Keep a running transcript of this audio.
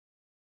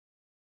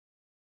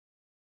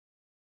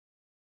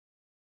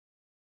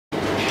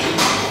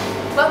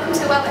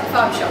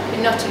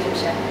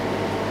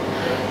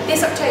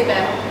This October,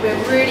 we're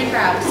really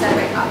proud to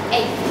celebrate our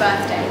 8th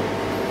birthday.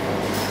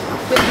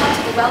 We're part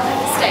of the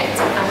Welbeck estate,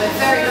 and we're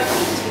very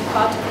lucky to be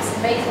part of this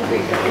amazing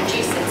group of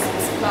producers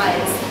and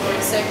suppliers who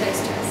are so close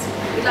to us.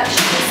 We'd like to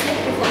share a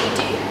snippet of what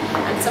you do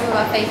and some of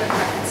our favourite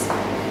products.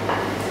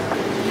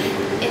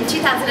 In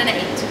 2008,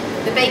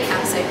 the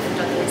Bakehouse opened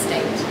on the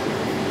estate.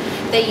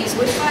 They use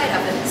wood-fired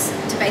ovens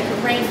to bake a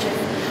range of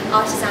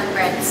artisan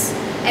breads,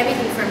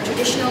 everything from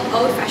traditional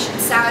old-fashioned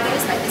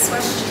sourdoughs like this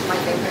one, which is my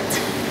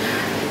favourite,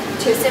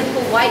 to a simple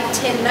white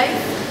tin loaf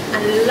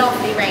and a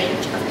lovely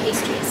range of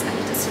pastries and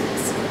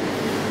patisseries.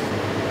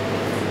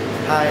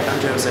 Hi, I'm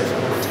Joseph and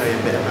I'm going to tell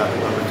you a bit about the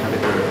Welbeck Abbey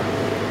Brewery.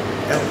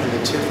 It opened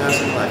in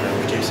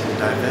 2011, producing a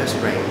diverse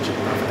range of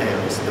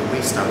ales that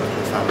we stock at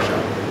the Farm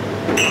Shop.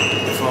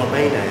 The 4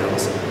 main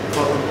ales,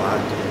 Portland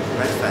Black,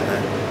 Red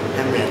Feather,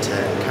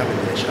 Henrietta and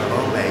Cavendish, are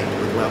all made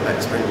with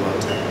Welbeck spring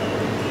water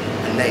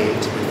and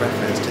named with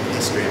reference to the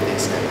history of the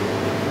estate.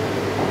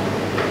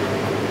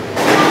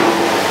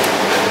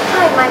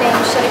 Hi, my name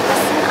is Shelley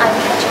Preston. I'm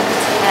head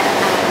chocolatier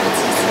and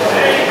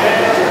patisserie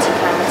at Boutique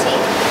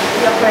Aromatique.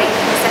 We operate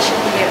a session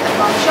here at the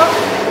Farm Shop.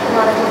 We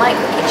run a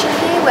micro kitchen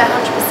here where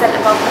 100%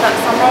 of our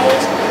products are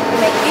made.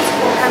 We make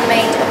beautiful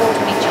handmade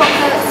award-winning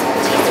chocolates,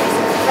 patisseries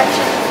and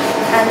confections,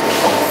 and we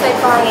also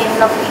buy in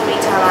lovely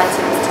retail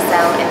items to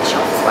sell in the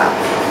shop as well.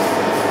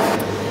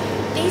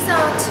 These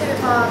are 2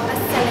 of our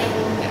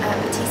best-selling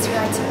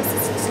patisserie items.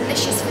 This is a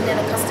delicious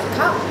vanilla custard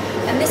cup,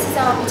 and this is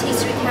our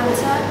patisserie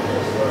counter.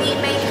 We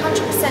make 100%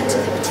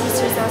 of the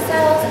patisseries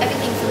ourselves,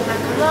 everything from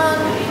macaron,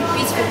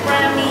 beautiful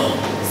brownie,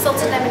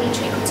 salted lemony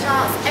treacle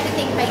tarts,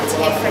 everything baked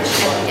here fresh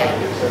every day.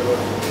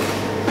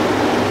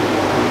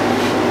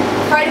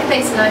 Pride of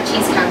place on our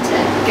cheese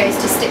counter goes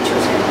to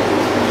Stichelton.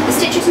 The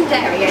Stichelton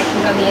dairy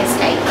opened on the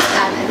estate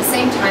at the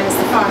same time as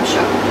the Farm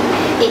Shop.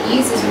 It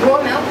uses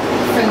raw milk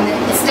from the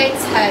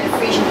estate's herd of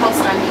Frisian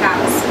Holstein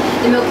cows.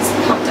 The milk is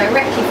pumped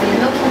directly from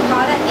the milking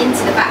parlour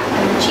into the vat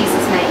and the cheese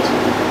is made.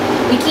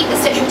 We keep the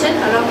Stichelton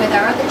along with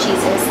our other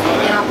cheeses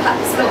in our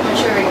plentiful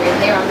maturing room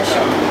here on the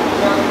shop.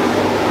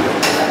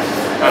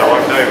 Hello,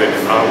 I'm David.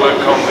 I work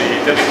on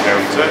the deli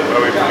counter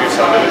where we produce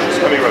our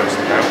delicious honey roast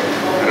now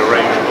and a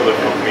range of other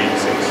cooked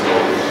meats in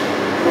store.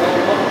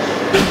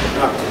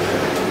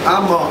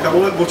 I'm Mark, I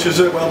work butchers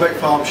at Welbeck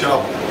Farm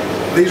Shop.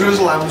 These are his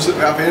lambs that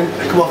we have in.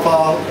 They come off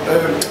our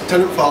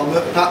tenant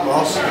farmer, Pat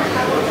Moss.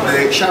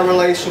 They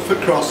Charolais Suffolk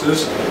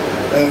crosses.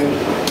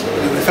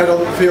 They're fed on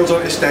the fields on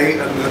the estate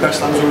and they're the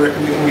best lambs we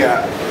reckon we can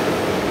get.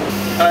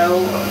 Hello,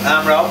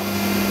 I'm Rob.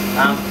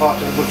 I'm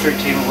part of the butchery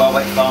team at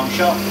Welbeck Farm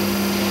Shop,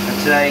 and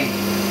today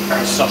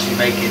is sausage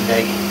making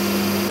day.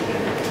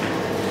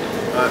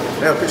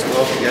 Now I'll pitch them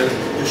off again,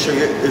 just show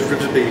you his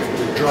ribs of beef.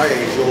 We dry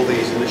age all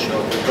these in the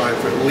shop. We're drying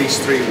for at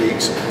least 3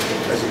 weeks,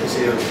 as you can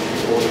see on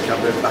the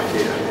cabinet back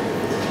here.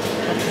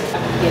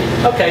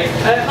 Okay,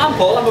 I'm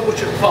Paul, I'm a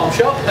butcher at the Farm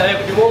Shop.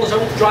 We do all our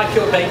own dry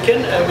cured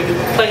bacon, we do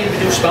plain, we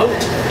do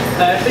smoked.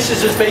 This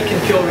is just bacon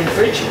curing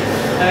fridge.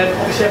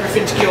 Obviously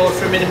everything's cured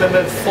for a minimum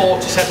of 4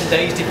 to 7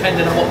 days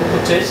depending on what the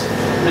cut is.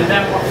 And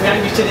then we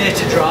hang it in here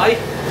to dry.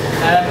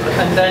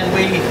 And then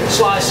we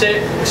slice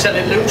it, we sell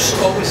it loose,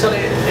 or we sell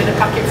it in a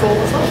packet form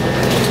as well.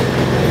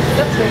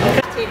 Okay.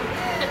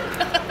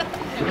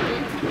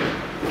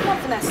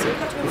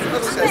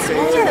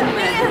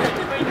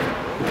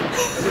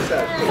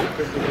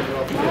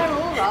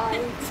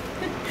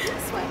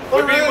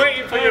 We've been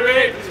waiting for your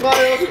ring.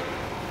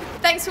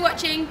 Thanks for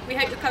watching, we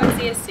hope you'll come and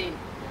see us soon.